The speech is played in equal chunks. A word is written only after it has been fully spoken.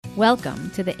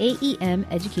Welcome to the AEM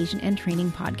Education and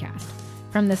Training Podcast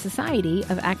from the Society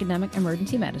of Academic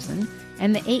Emergency Medicine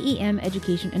and the AEM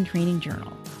Education and Training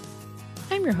Journal.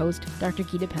 I'm your host, Dr.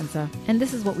 Gita Pensa, and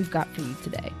this is what we've got for you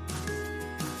today.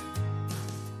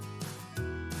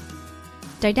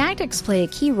 Didactics play a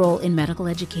key role in medical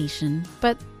education,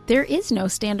 but there is no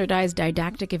standardized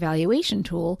didactic evaluation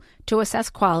tool to assess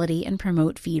quality and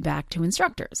promote feedback to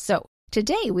instructors. So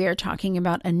today we are talking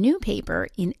about a new paper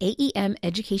in AEM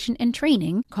Education and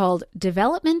Training called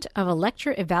Development of a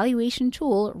Lecture Evaluation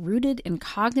Tool Rooted in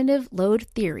Cognitive Load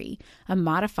Theory, a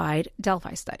Modified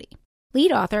Delphi Study.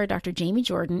 Lead author Dr. Jamie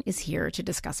Jordan is here to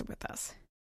discuss it with us.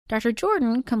 Dr.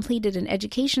 Jordan completed an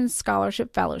Education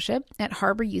Scholarship Fellowship at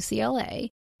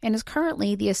Harbor-UCLA and is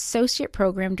currently the Associate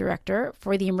Program Director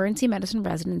for the Emergency Medicine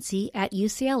Residency at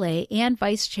UCLA and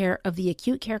Vice Chair of the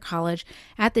Acute Care College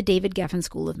at the David Geffen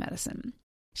School of Medicine.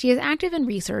 She is active in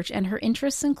research, and her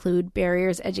interests include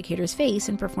barriers educators face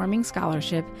in performing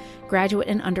scholarship, graduate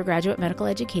and undergraduate medical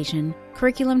education,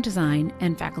 curriculum design,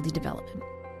 and faculty development.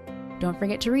 Don't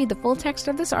forget to read the full text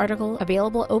of this article,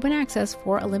 available open access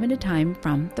for a limited time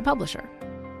from the publisher.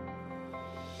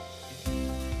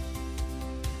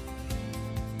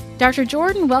 Dr.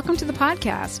 Jordan, welcome to the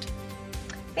podcast.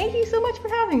 Thank you so much for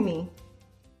having me.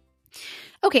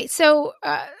 Okay, so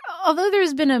although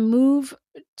there's been a move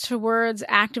towards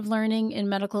active learning in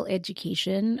medical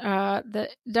education, the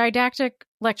didactic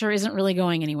lecture isn't really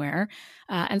going anywhere.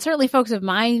 And certainly folks of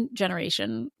my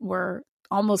generation were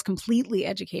almost completely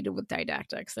educated with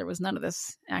didactics. There was none of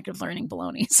this active learning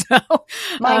baloney. So,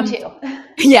 Mine too.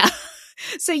 Yeah.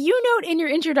 So you note in your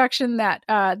introduction that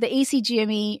the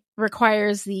ACGME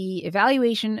requires the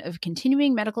evaluation of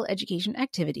continuing medical education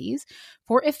activities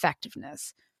for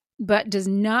effectiveness, but does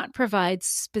not provide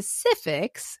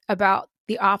specifics about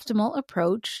the optimal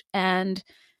approach, and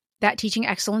that teaching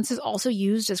excellence is also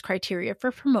used as criteria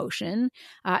for promotion.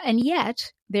 And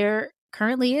yet there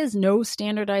currently is no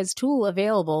standardized tool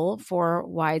available for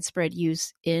widespread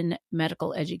use in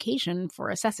medical education for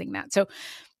assessing that. So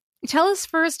tell us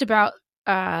first about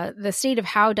the state of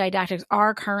how didactics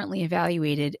are currently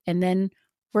evaluated, and then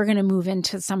we're going to move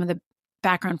into some of the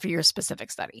background for your specific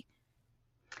study.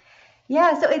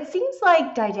 Yeah, so it seems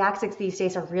like didactics these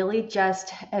days are really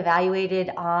just evaluated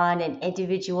on an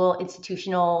individual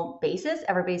institutional basis.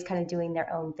 Everybody's kind of doing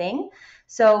their own thing.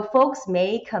 So folks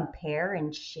may compare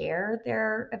and share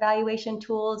their evaluation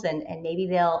tools, and maybe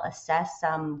they'll assess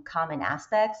some common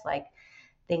aspects like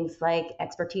things like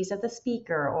expertise of the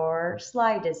speaker or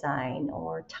slide design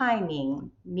or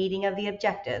timing, meeting of the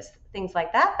objectives, things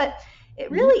like that. But it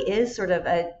really is sort of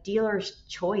a dealer's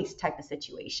choice type of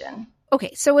situation.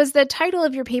 Okay, so as the title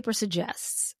of your paper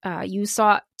suggests, you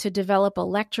sought to develop a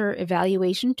lecture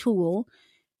evaluation tool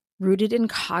rooted in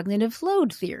cognitive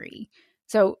load theory.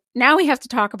 So now we have to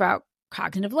talk about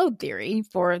cognitive load theory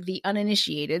for the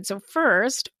uninitiated. So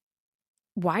first,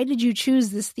 why did you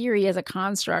choose this theory as a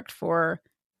construct for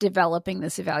developing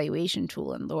this evaluation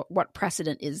tool, and what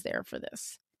precedent is there for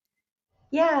this?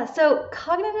 Yeah, so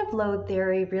cognitive load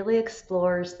theory really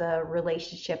explores the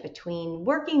relationship between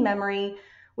working memory,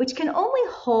 which can only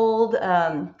hold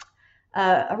a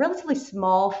relatively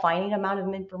small finite amount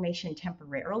of information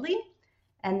temporarily,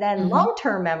 and then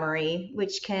long-term memory,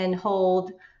 which can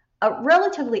hold a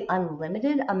relatively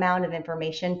unlimited amount of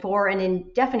information for an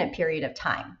indefinite period of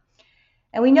time.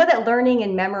 And we know that learning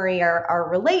and memory are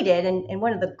related, and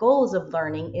one of the goals of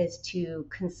learning is to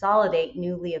consolidate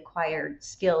newly acquired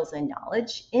skills and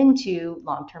knowledge into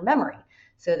long-term memory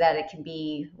so that it can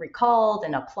be recalled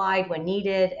and applied when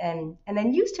needed, and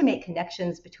then used to make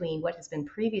connections between what has been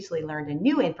previously learned and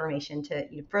new information to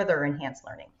further enhance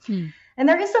learning. And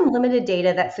there is some limited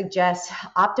data that suggests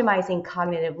optimizing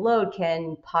cognitive load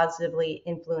can positively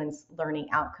influence learning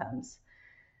outcomes.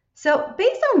 So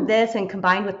based on this, and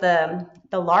combined with the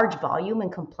large volume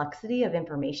and complexity of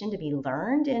information to be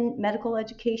learned in medical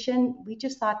education, we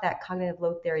just thought that cognitive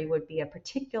load theory would be a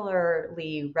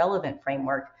particularly relevant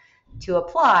framework to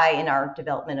apply in our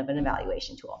development of an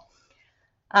evaluation tool.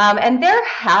 And there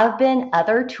have been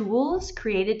other tools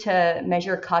created to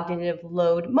measure cognitive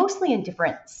load, mostly in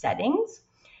different settings.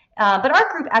 But our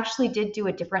group actually did do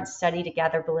a different study to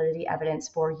gather validity evidence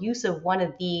for use of one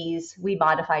of these. We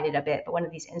modified it a bit, but one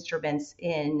of these instruments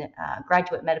in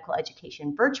graduate medical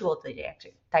education virtual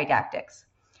didactics.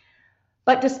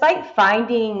 But despite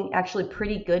finding actually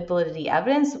pretty good validity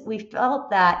evidence, we felt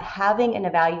that having an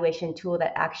evaluation tool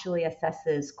that actually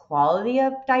assesses quality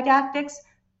of didactics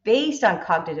based on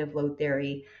cognitive load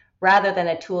theory, rather than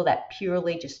a tool that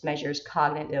purely just measures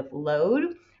cognitive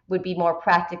load, would be more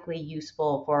practically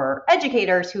useful for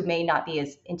educators who may not be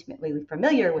as intimately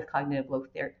familiar with cognitive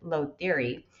load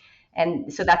theory.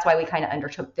 And so that's why we kind of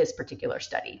undertook this particular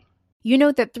study. You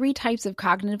note that 3 types of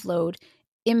cognitive load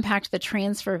impact the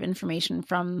transfer of information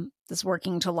from this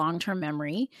working to long-term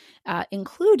memory,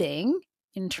 including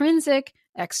intrinsic,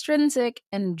 extrinsic,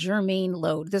 and germane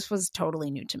load. This was totally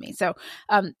new to me. So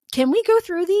can we go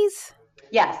through these?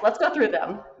 Yes, let's go through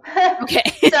them. Okay.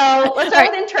 So let's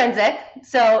start with intrinsic.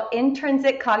 So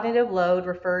intrinsic cognitive load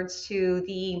refers to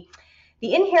the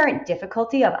inherent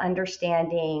difficulty of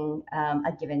understanding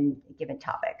a given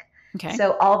topic. Okay.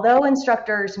 So although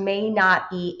instructors may not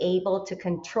be able to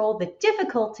control the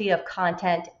difficulty of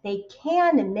content, they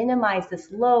can minimize this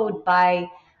load by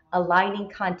aligning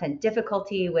content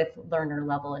difficulty with learner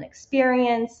level and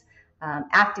experience,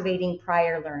 activating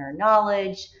prior learner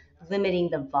knowledge, limiting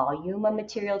the volume of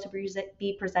material to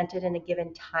be presented in a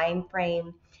given time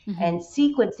frame, and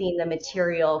sequencing the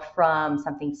material from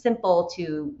something simple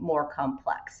to more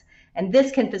complex. And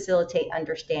this can facilitate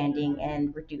understanding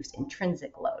and reduce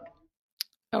intrinsic load.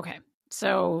 Okay.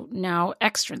 So now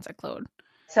extrinsic load.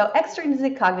 So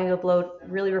extrinsic cognitive load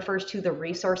really refers to the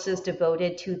resources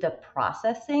devoted to the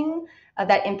processing of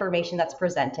that information that's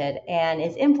presented and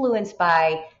is influenced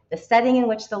by the setting in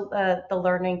which the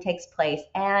learning takes place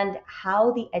and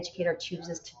how the educator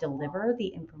chooses to deliver the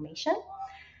information.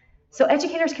 So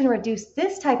educators can reduce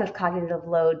this type of cognitive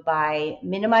load by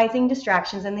minimizing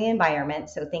distractions in the environment.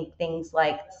 So think things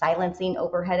like silencing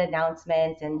overhead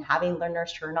announcements and having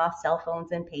learners turn off cell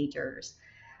phones and pagers.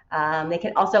 They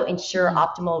can also ensure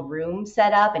optimal room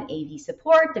setup and AV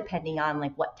support depending on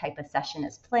like what type of session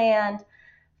is planned.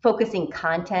 Focusing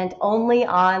content only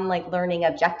on like learning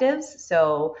objectives.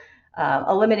 So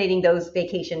eliminating those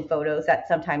vacation photos that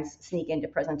sometimes sneak into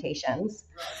presentations.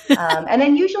 And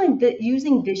then usually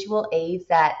using visual aids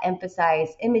that emphasize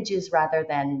images rather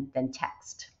than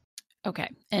text. Okay.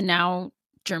 And now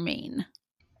germane.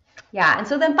 Yeah, and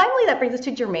so then finally that brings us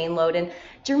to germane load. And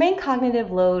germane cognitive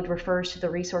load refers to the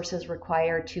resources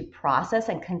required to process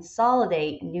and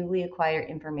consolidate newly acquired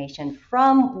information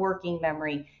from working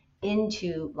memory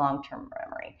into long-term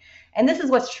memory. And this is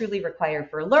what's truly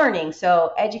required for learning.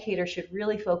 So educators should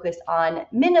really focus on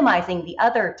minimizing the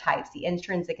other types, the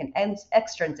intrinsic and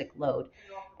extrinsic load,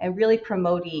 and really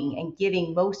promoting and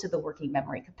giving most of the working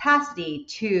memory capacity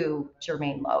to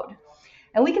germane load.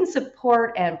 And we can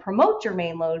support and promote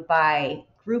germane load by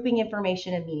grouping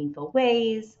information in meaningful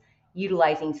ways,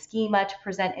 utilizing schema to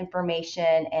present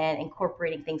information, and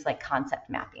incorporating things like concept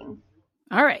mapping.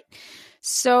 All right.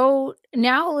 So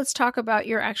now let's talk about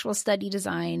your actual study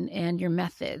design and your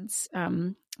methods.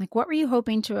 Like what were you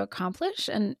hoping to accomplish?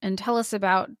 And tell us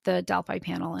about the Delphi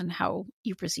panel and how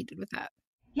you proceeded with that.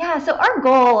 Yeah, so our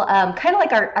goal, kind of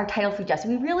like our title suggests,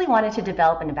 we really wanted to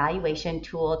develop an evaluation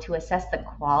tool to assess the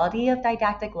quality of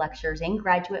didactic lectures in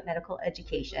graduate medical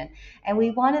education. And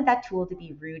we wanted that tool to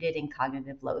be rooted in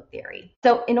cognitive load theory.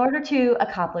 So in order to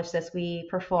accomplish this, we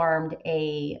performed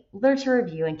a literature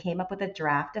review and came up with a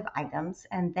draft of items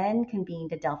and then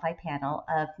convened a Delphi panel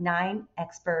of 9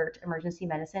 expert emergency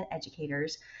medicine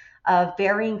educators of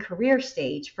varying career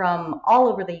stage from all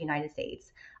over the United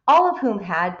States, all of whom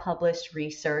had published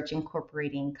research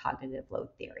incorporating cognitive load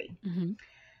theory.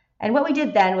 And what we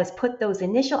did then was put those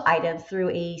initial items through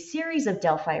a series of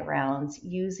Delphi rounds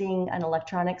using an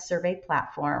electronic survey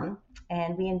platform.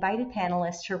 And we invited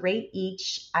panelists to rate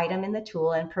each item in the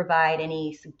tool and provide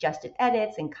any suggested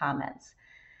edits and comments.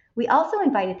 We also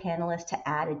invited panelists to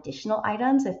add additional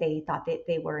items if they thought that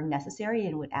they were necessary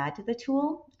and would add to the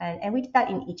tool. And we did that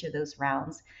in each of those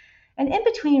rounds. And in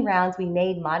between rounds, we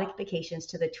made modifications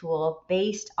to the tool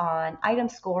based on item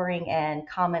scoring and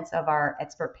comments of our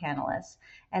expert panelists.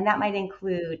 And that might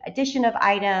include addition of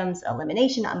items,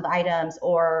 elimination of items,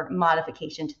 or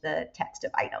modification to the text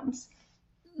of items.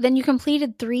 Then you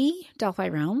completed 3 Delphi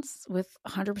rounds with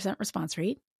 100% response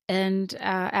rate. And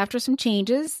after some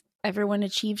changes, everyone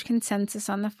achieved consensus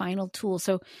on the final tool.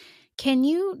 So can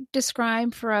you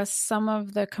describe for us some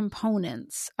of the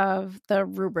components of the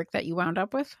rubric that you wound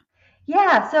up with?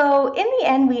 Yeah, so in the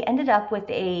end, we ended up with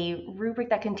a rubric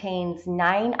that contains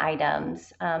 9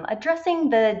 items addressing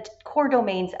the core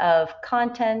domains of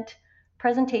content,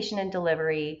 presentation and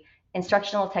delivery,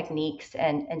 instructional techniques,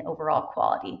 and overall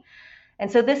quality. And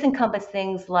so this encompassed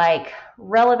things like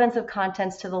relevance of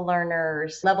contents to the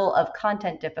learners, level of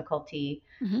content difficulty,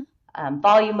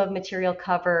 volume of material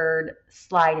covered,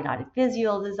 slide and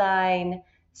audiovisual design,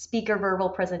 speaker verbal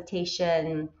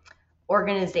presentation,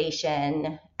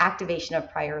 organization, activation of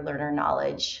prior learner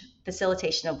knowledge,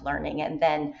 facilitation of learning, and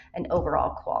then an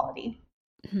overall quality.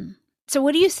 So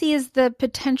what do you see as the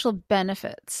potential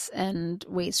benefits and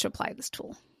ways to apply this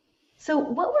tool? So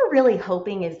what we're really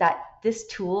hoping is that this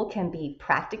tool can be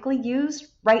practically used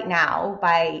right now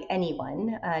by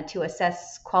anyone to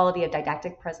assess quality of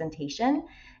didactic presentation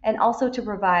and also to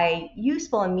provide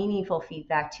useful and meaningful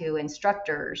feedback to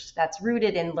instructors that's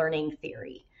rooted in learning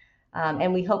theory.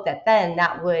 And we hope that then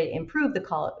that would improve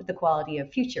the quality of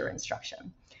future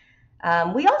instruction.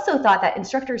 We also thought that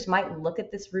instructors might look at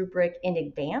this rubric in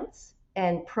advance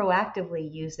and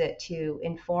proactively use it to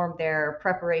inform their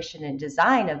preparation and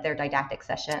design of their didactic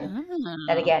session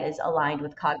that, again, is aligned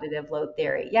with cognitive load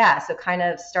theory. Yeah, so kind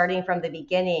of starting from the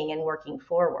beginning and working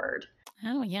forward.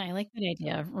 Oh, yeah, I like that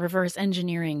idea. Reverse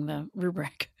engineering the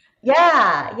rubric.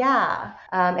 Yeah.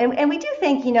 And we do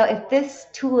think, if this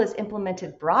tool is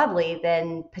implemented broadly,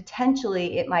 then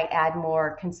potentially it might add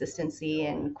more consistency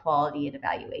and quality and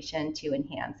evaluation to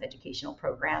enhance educational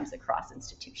programs across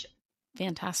institutions.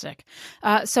 Fantastic.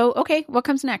 Okay, what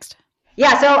comes next?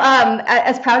 Yeah, so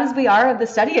as proud as we are of the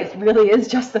study, it really is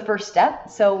just the first step.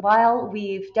 So while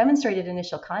we've demonstrated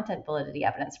initial content validity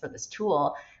evidence for this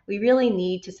tool, we really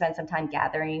need to spend some time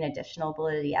gathering additional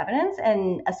validity evidence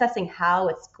and assessing how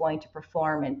it's going to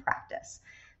perform in practice.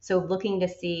 So looking to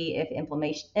see if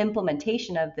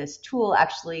implementation of this tool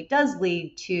actually does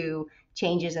lead to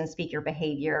changes in speaker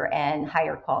behavior and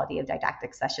higher quality of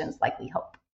didactic sessions like we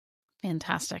hope.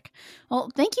 Fantastic. Well,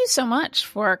 thank you so much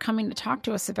for coming to talk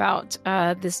to us about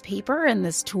this paper and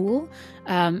this tool.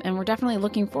 And we're definitely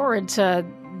looking forward to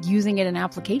using it in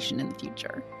application in the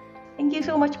future. Thank you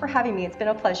so much for having me. It's been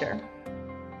a pleasure.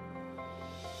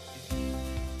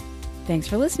 Thanks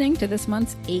for listening to this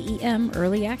month's AEM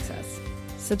Early Access.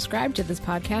 Subscribe to this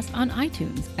podcast on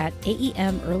iTunes at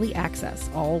AEM Early Access,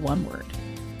 all one word.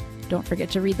 Don't forget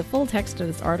to read the full text of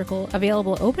this article,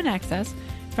 available open access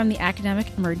from the Academic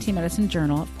Emergency Medicine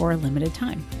Journal for a limited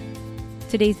time.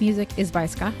 Today's music is by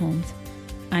Scott Holmes.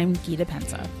 I'm Gita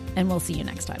Pensa, and we'll see you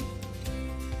next time.